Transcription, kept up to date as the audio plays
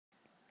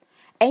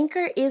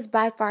Anchor is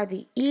by far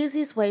the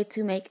easiest way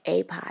to make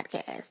a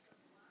podcast.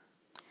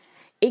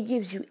 It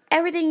gives you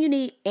everything you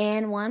need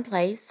in one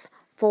place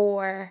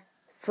for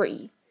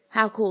free.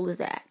 How cool is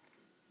that?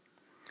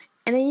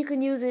 And then you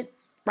can use it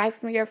right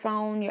from your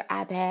phone, your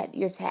iPad,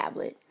 your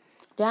tablet.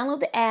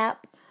 Download the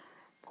app,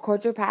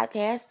 record your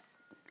podcast,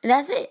 and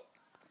that's it.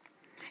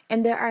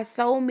 And there are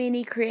so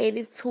many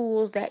creative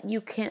tools that you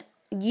can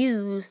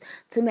use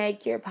to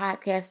make your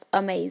podcast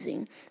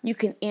amazing. You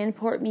can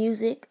import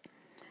music.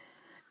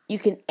 You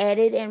can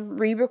edit and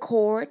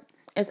re-record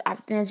as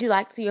often as you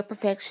like to your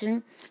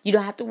perfection. You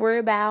don't have to worry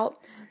about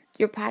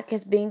your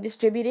podcast being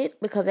distributed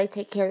because they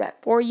take care of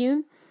that for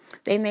you.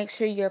 They make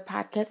sure your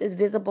podcast is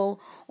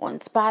visible on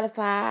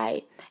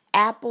Spotify,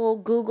 Apple,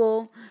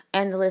 Google,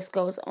 and the list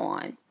goes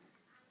on.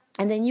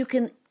 And then you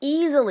can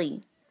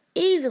easily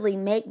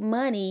make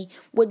money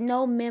with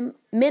no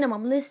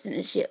minimum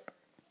listenership.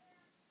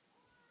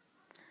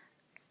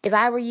 If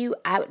I were you,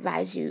 I would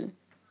advise you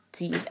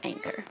to use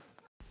Anchor.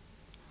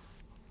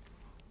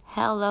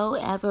 Hello,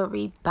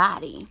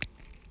 everybody.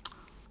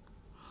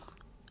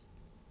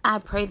 I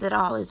pray that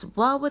all is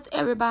well with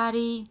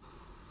everybody.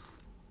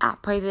 I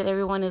pray that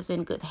everyone is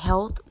in good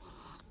health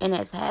and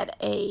has had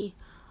a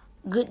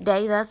good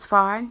day thus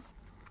far.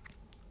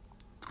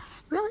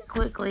 Really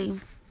quickly,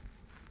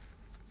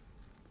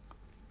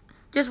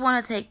 just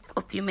want to take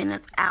a few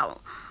minutes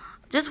out.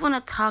 Just want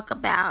to talk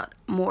about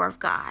more of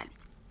God.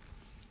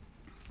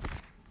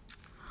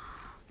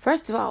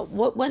 First of all,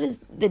 what is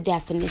the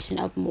definition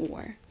of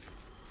more?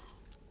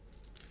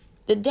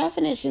 The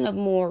definition of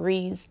more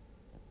reads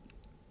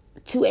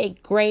to a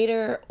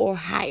greater or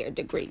higher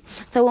degree.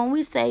 So when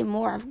we say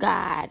more of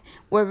God,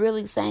 we're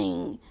really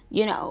saying,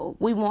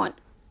 we want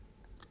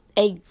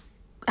a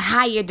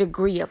higher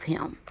degree of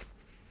Him.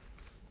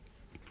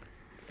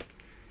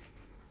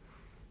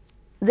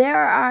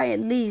 There are at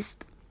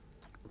least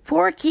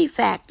 4 key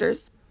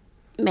factors,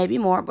 maybe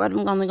more, but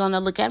I'm only going to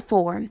look at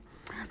 4,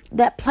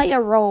 that play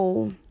a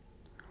role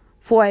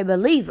for a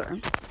believer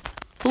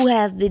who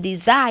has the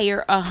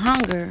desire or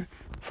hunger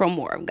for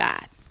more of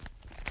God.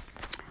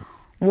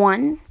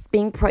 1,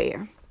 being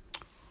prayer.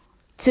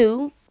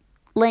 2,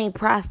 laying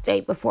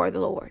prostrate before the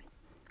Lord.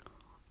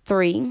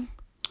 3,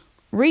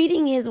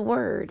 reading His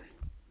Word.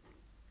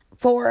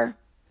 4,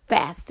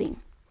 fasting.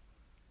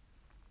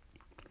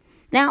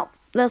 Now,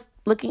 let's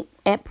looking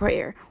at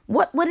prayer.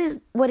 What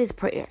is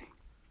prayer?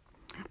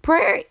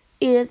 Prayer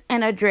is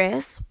an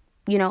address,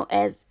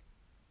 as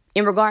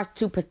in regards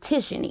to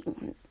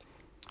petitioning.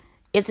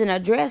 It's an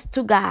address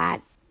to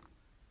God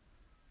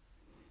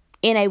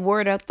in a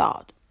word or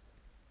thought.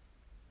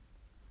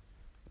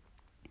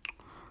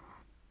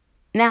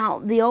 Now,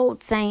 the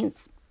old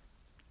saints,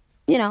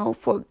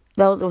 for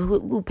those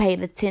who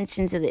paid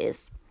attention to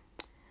this,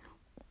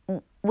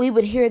 we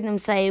would hear them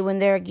say when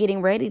they're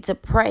getting ready to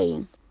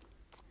pray,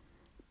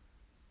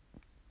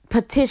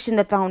 petition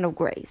the throne of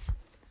grace.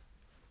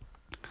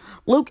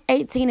 Luke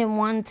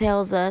 18:1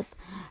 tells us,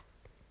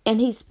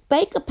 and He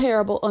spake a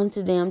parable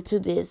unto them to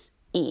this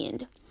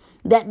end,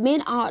 that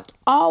men ought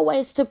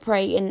always to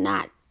pray and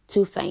not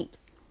to faint.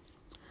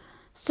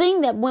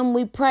 Seeing that when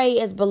we pray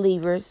as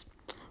believers,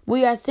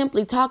 we are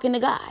simply talking to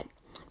God.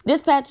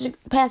 This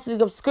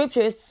passage of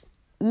Scripture is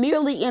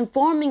merely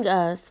informing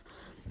us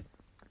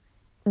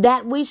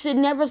that we should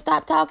never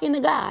stop talking to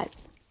God.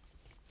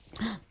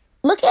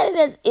 Look at it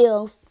as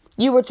if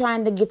you were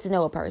trying to get to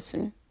know a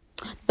person.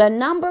 The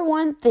number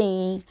one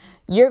thing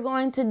you're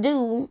going to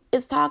do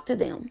is talk to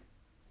them.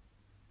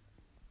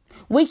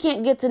 We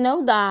can't get to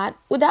know God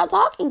without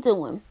talking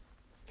to Him.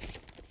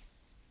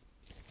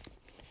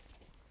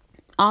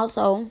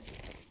 Also,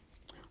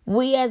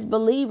 we as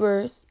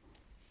believers,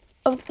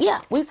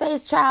 we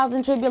face trials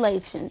and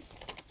tribulations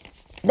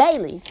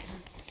daily.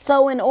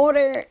 So in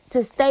order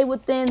to stay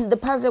within the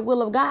perfect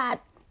will of God,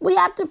 we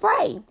have to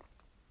pray.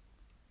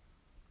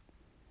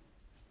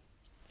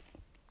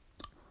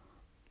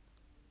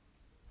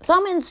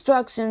 Some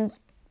instructions,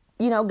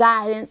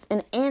 guidance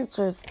and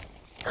answers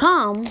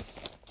come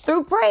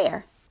through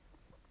prayer.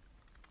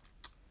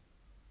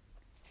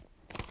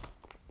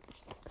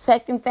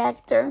 Second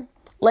factor,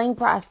 laying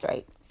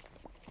prostrate,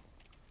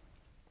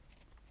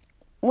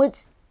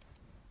 which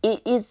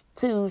it is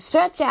to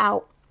stretch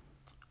out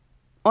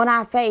on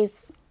our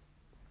face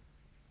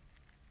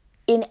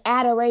in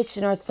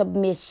adoration or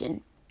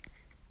submission.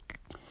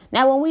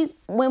 Now,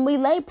 when we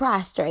lay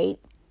prostrate,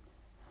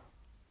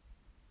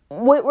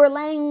 we're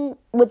laying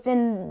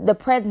within the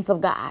presence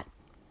of God.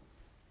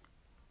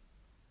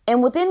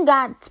 And within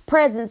God's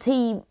presence,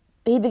 He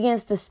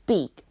begins to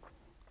speak.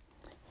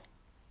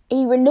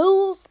 He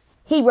renews,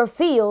 He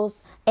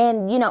refills,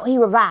 and, He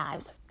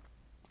revives.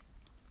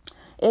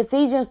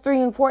 Ephesians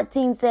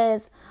 3:14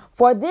 says,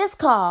 for this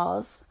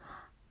cause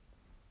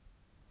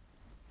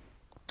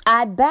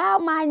I bow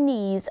my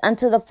knees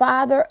unto the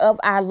Father of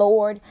our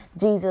Lord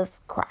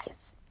Jesus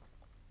Christ.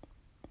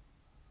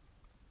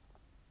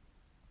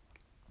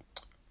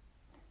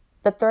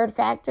 The third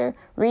factor,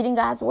 reading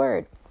God's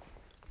Word.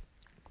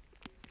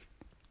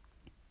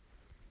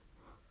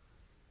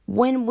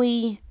 When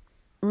we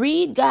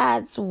read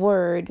God's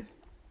word,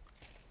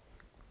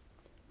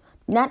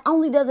 not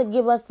only does it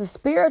give us the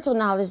spiritual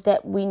knowledge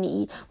that we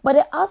need, but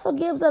it also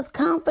gives us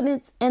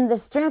confidence in the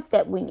strength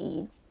that we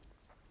need.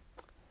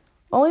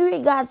 When we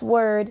read God's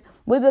word,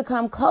 we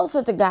become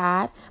closer to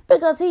God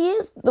because he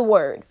is the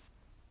word.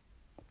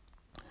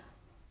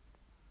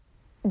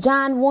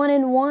 John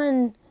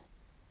 1:1,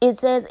 it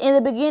says, in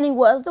the beginning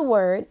was the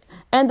word,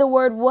 and the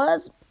word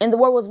was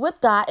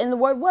with God, and the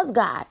word was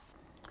God.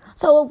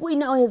 So if we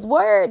know his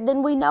word,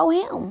 then we know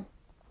him.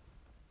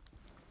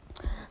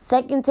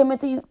 2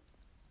 Timothy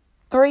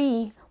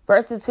 3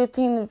 verses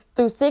 15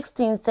 through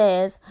 16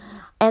 says,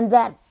 and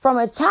that from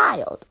a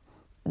child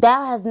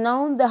thou hast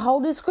known the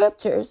holy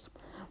scriptures,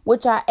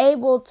 which are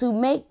able to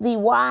make thee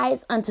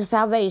wise unto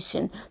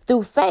salvation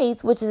through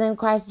faith which is in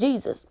Christ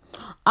Jesus.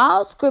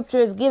 All scripture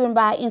is given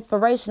by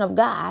inspiration of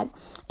God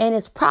and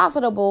is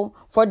profitable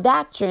for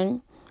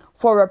doctrine,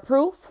 for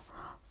reproof,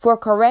 for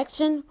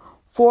correction,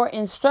 for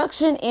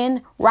instruction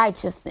in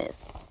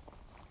righteousness.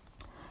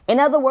 In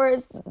other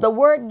words, the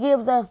word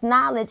gives us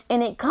knowledge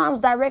and it comes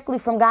directly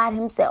from God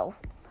himself.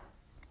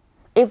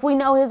 If we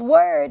know his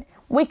word,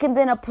 we can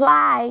then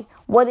apply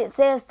what it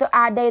says to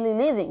our daily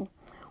living.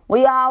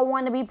 We all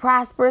want to be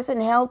prosperous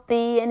and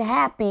healthy and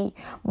happy,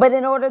 but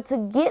in order to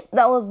get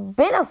those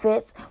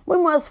benefits, we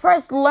must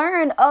first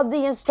learn of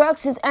the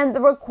instructions and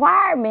the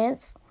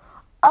requirements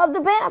of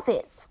the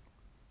benefits.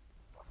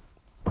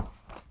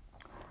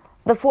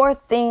 The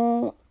fourth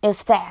thing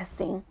is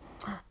fasting.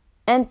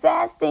 And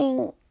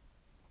fasting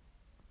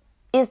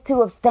is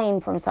to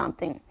abstain from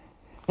something.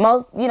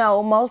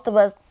 Most of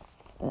us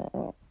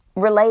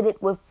relate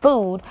it with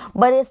food,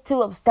 but it's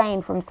to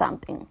abstain from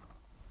something.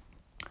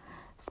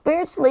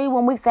 Spiritually,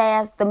 when we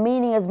fast, the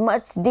meaning is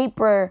much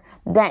deeper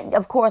than,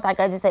 of course,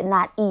 like I just said,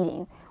 not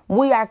eating.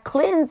 We are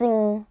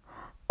cleansing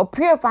or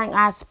purifying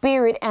our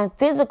spirit and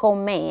physical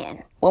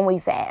man when we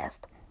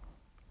fast.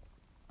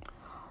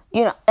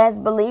 As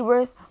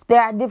believers,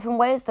 there are different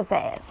ways to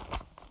fast.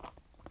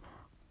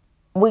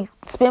 We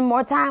spend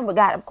more time with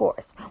God, of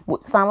course.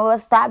 Some of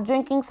us stop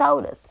drinking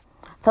sodas.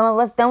 Some of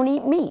us don't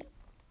eat meat.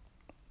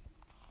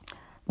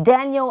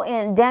 Daniel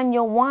in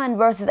Daniel 1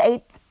 verses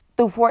 8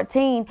 through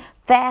 14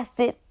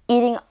 fasted,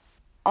 eating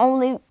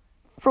only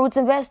fruits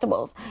and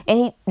vegetables, and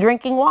he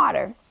drinking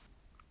water.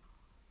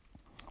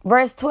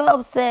 Verse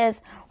 12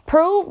 says,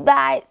 prove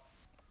thy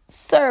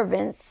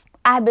servants,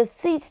 I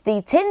beseech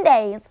thee, 10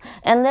 days,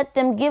 and let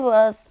them give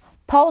us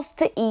post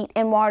to eat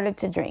and water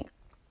to drink.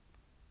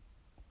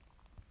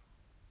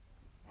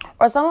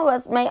 Or some of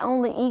us may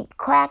only eat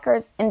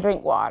crackers and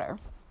drink water.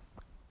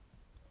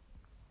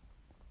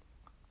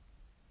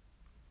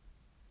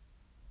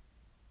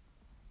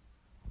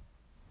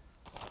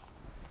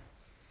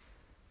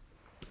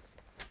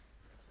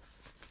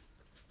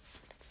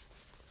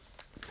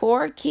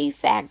 Four key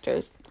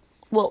factors,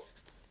 we're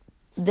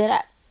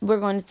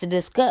going to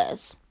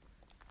discuss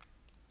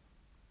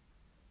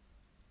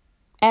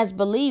as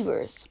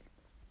believers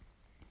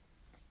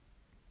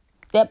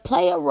that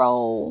play a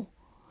role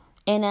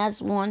in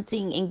us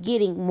wanting and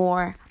getting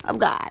more of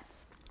God.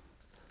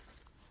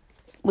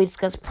 We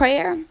discuss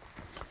prayer.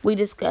 We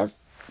discuss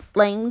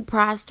laying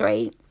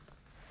prostrate.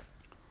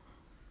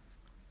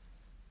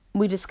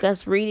 We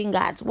discuss reading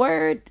God's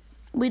word.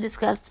 We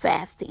discuss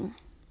fasting.